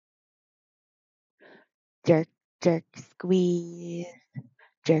Jerk, jerk, squeeze.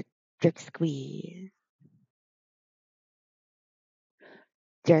 Jerk, jerk, squeeze.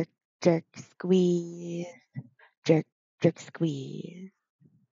 Jerk, jerk, squeeze. Jerk, jerk, squeeze.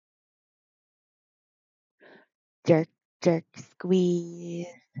 Jerk, jerk, squeeze.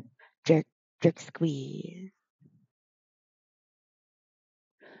 Jerk, jerk, squeeze.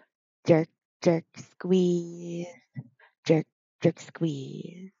 Jerk, jerk, squeeze. Jerk, jerk,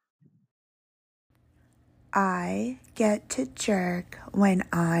 squeeze. I get to jerk when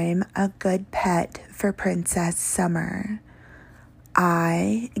I'm a good pet for Princess Summer.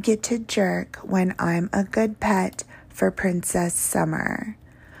 I get to jerk when I'm a good pet for Princess Summer.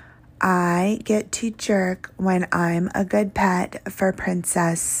 I get to jerk when I'm a good pet for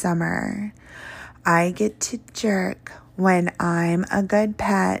Princess Summer. I get to jerk when I'm a good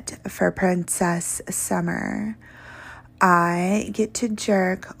pet for Princess Summer. I get to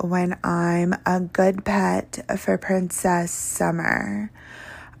jerk when I'm a good pet for Princess Summer.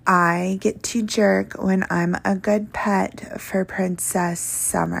 I get to jerk when I'm a good pet for Princess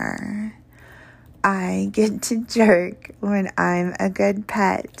Summer. I get to jerk when I'm a good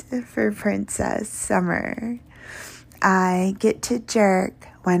pet for Princess Summer. I get to jerk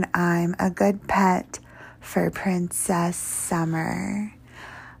when I'm a good pet for Princess Summer.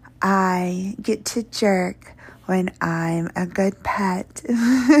 I get to jerk when I'm a good pet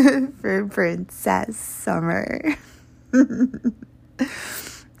for Princess Summer.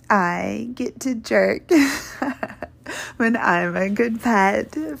 I get to jerk when I'm a good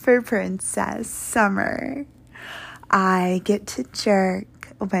pet for Princess Summer. I get to jerk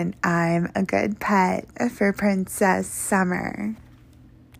when I'm a good pet for Princess Summer.